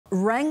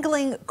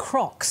Wrangling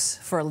crocs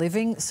for a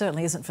living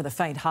certainly isn't for the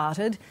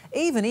faint-hearted,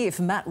 even if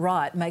Matt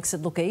Wright makes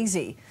it look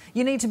easy.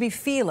 You need to be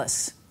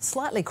fearless,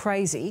 slightly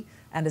crazy,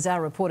 and as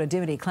our reporter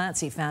Dimity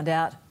Clancy found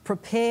out,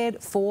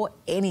 prepared for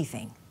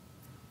anything.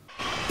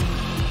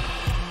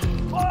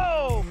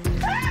 Whoa!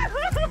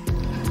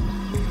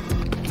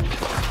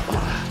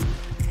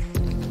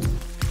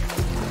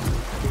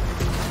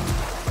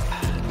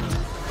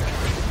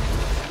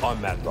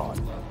 I'm Matt Wright.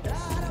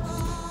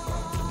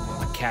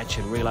 Catch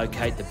and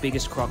relocate the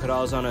biggest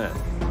crocodiles on Earth.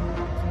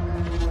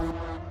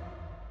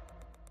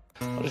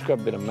 I'll just grab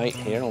a bit of meat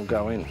here and we'll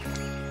go in.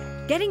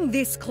 Getting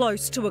this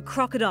close to a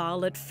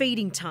crocodile at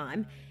feeding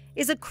time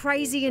is a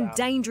crazy and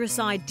dangerous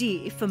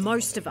idea for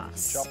most of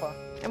us. Chopper.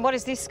 And what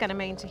is this going to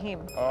mean to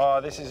him?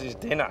 Oh, this is his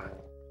dinner.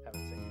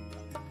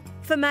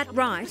 For Matt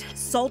Wright,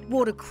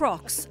 saltwater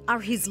crocs are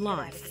his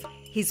life,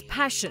 his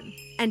passion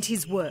and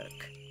his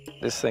work.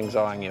 This thing's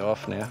eyeing you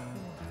off now.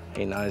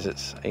 He knows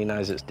it's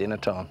dinner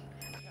time.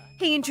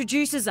 He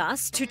introduces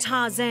us to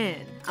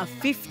Tarzan, a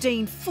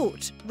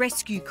 15-foot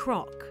rescue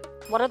croc.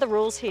 What are the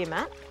rules here,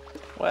 Matt?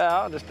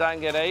 Well, just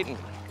don't get eaten.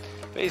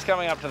 If he's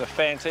coming up to the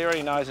fence, he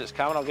already knows it's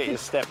coming. I'll get you to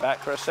step back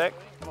for a sec.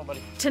 Come on,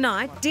 buddy.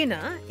 Tonight,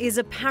 dinner is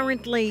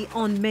apparently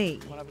on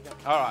me.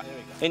 All right,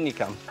 in you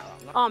come.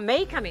 Oh,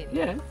 me come in?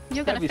 Yeah.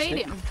 You're going to feed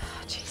him?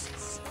 Oh,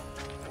 Jesus.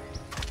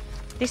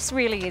 This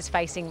really is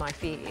facing my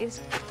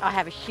fears. I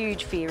have a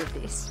huge fear of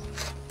this,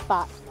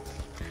 but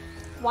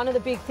one of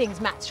the big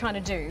things Matt's trying to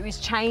do is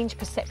change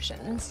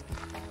perceptions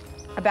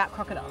about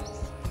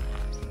crocodiles.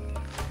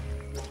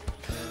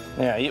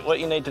 Now, what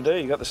you need to do,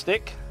 you got the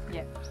stick?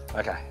 Yep.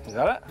 Okay, you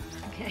got it?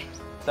 Okay.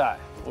 So,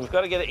 we've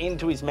got to get it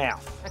into his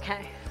mouth.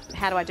 Okay.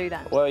 How do I do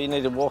that? Well, you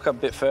need to walk up a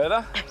bit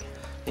further.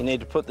 You need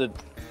to put the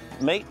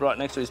meat right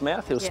next to his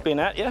mouth. He'll spin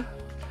at you.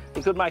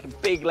 He could make a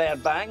big,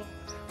 loud bang,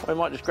 or he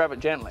might just grab it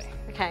gently.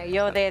 Okay,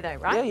 you're there though,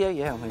 right?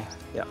 Yeah, I'm here.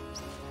 Yeah.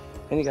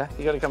 In you go.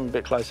 You got to come a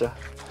bit closer.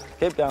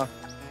 Keep going.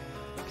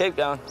 Keep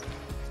going.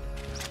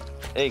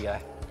 There you go.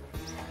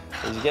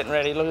 He's getting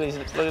ready. Look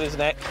at his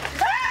neck.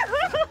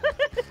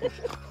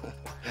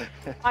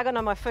 I got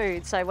no more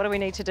food, so what do we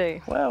need to do?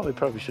 Well, we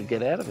probably should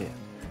get out of here.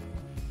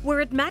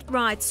 We're at Matt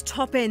Wright's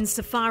top-end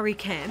safari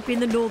camp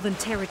in the Northern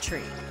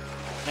Territory.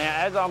 Now,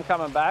 as I'm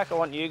coming back, I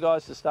want you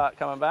guys to start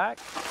coming back.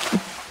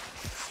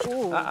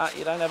 Ooh.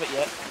 You don't have it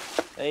yet.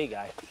 There you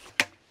go.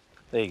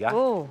 There you go.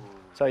 Ooh.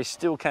 So he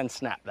still can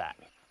snap that.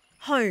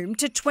 Home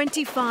to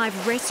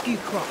 25 rescue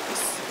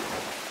crocs.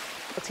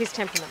 What's his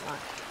temperament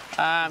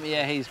like?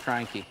 Yeah, he's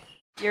cranky.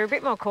 You're a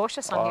bit more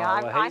cautious on here.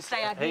 Well, I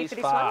stay out here for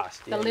this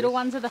fast. The little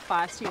ones are the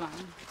feisty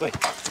ones. Wait.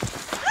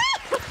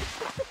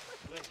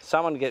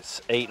 Someone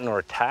gets eaten or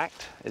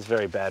attacked is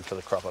very bad for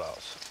the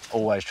crocodiles.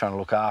 Always trying to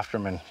look after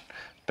them and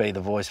be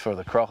the voice for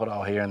the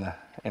crocodile here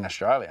in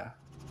Australia.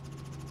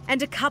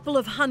 And a couple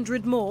of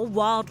hundred more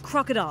wild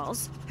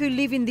crocodiles who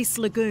live in this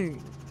lagoon.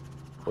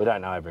 We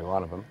don't know every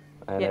one of them,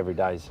 and every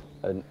day's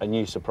a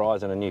new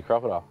surprise and a new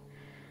crocodile.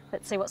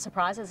 Let's see what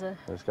surprises are.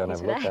 Let's go and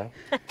have a look, eh?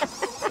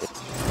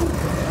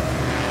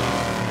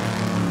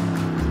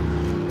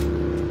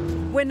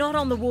 We're not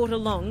on the water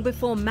long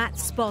before Matt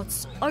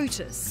spots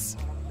Otis.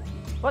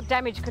 What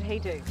damage could he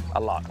do? A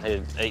lot.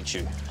 He'd eat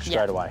you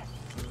straight away.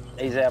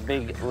 He's our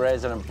big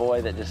resident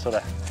boy that just sort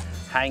of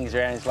hangs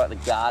around. He's like the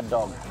guard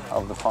dog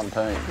of the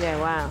pontoon. Yeah,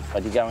 wow.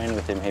 But you go in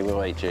with him, he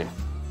will eat you.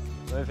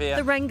 Move here.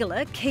 The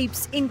wrangler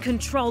keeps in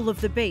control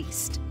of the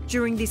beast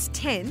during this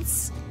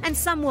tense and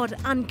somewhat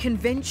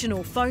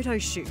unconventional photo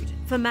shoot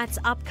for Matt's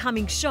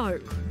upcoming show,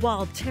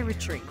 Wild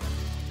Territory.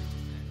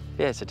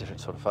 Yeah, it's a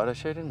different sort of photo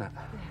shoot, isn't it?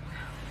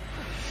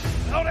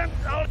 Hold him!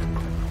 Hold him!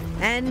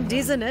 And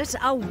isn't it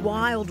a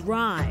wild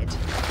ride?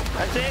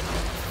 That's it.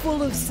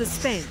 Full of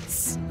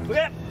suspense. Look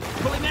out!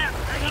 Pull him out!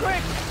 Hang on!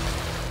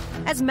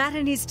 Quick! As Matt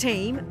and his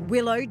team,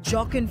 Willow,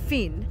 Jock and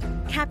Finn,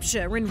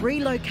 capture and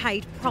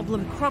relocate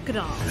problem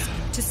crocodiles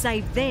to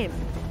save them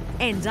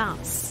and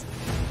us.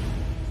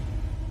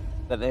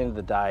 At the end of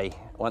the day,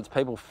 once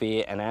people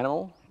fear an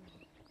animal,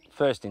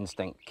 first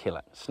instinct, kill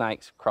it.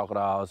 Snakes,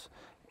 crocodiles,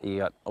 you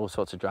got all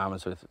sorts of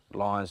dramas with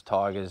lions,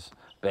 tigers,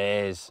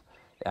 bears,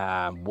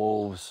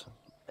 wolves,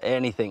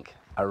 anything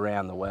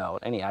around the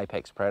world. Any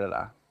apex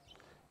predator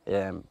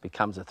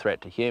becomes a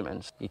threat to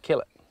humans, you kill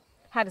it.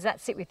 How does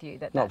that sit with you,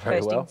 that Not very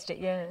first well.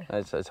 instinct? Yeah.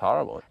 It's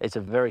horrible. It's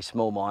a very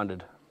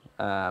small-minded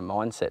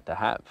mindset to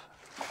have.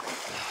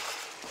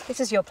 This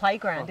is your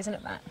playground, isn't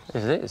it, Matt?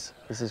 It is.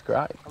 This is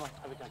great.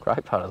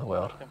 Great part of the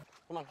world.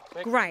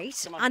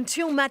 Great,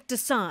 until Matt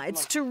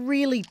decides to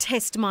really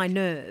test my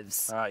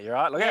nerves. All right, you're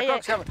right. Look out,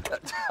 Croc's coming.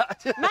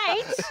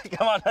 Mate!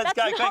 Come on, let's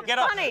go. not Quick, get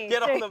on. funny.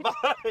 Get on the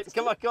boat.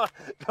 Come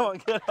on,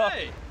 get on.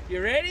 Hey,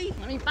 you ready?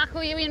 Let me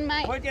buckle you in,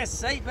 mate. Put your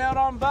seatbelt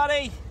on,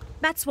 buddy.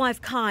 Matt's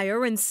wife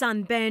Kaya and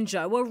son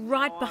Banjo are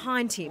right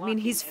behind him in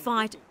his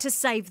fight to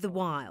save the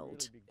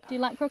wild. Do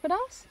you like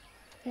crocodiles?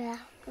 Yeah,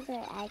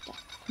 I like it.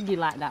 You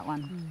like that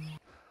one?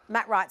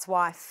 Matt Wright's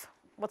wife.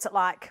 What's it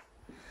like?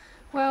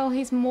 Well,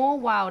 he's more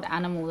wild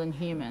animal than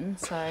human,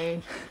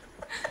 so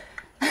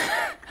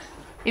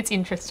it's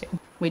interesting.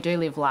 We do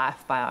live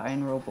life by our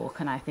own rule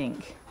book, and I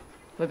think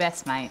We're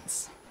best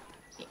mates.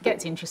 It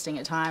gets interesting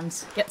at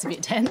times, gets a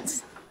bit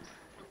tense,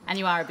 and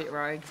you are a bit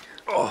rogue.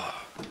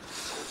 Oh.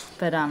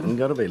 But You've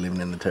got to be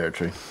living in the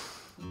territory.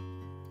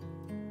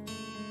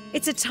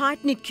 It's a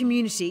tight-knit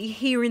community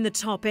here in the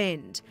top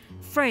end.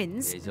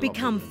 Friends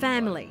become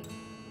family,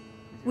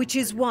 which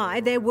is why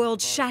their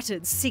world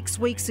shattered 6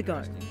 weeks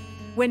ago,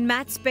 when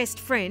Matt's best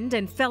friend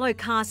and fellow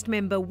cast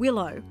member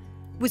Willow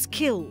was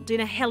killed in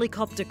a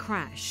helicopter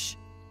crash.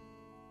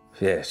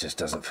 Yeah, it just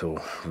doesn't feel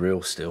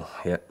real still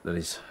yet that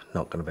he's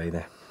not going to be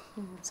there.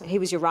 So he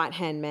was your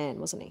right-hand man,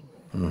 wasn't he?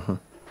 Mm-hmm.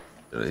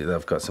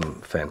 They've got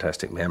some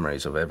fantastic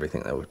memories of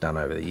everything that we've done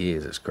over the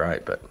years. It's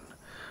great, but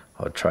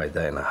I'd trade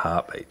that in a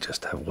heartbeat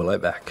just to have Willow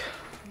back.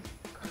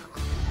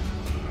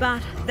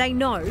 But they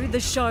know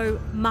the show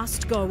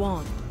must go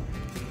on.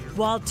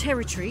 Wild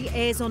Territory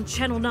airs on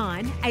Channel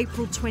 9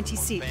 April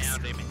 26,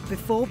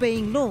 before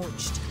being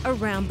launched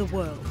around the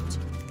world.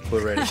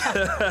 We're ready.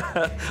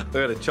 We've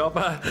got a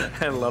chopper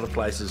and a lot of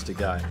places to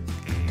go.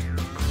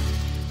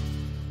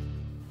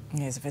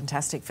 He's a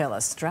fantastic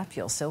fella. Strap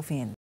yourself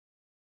in.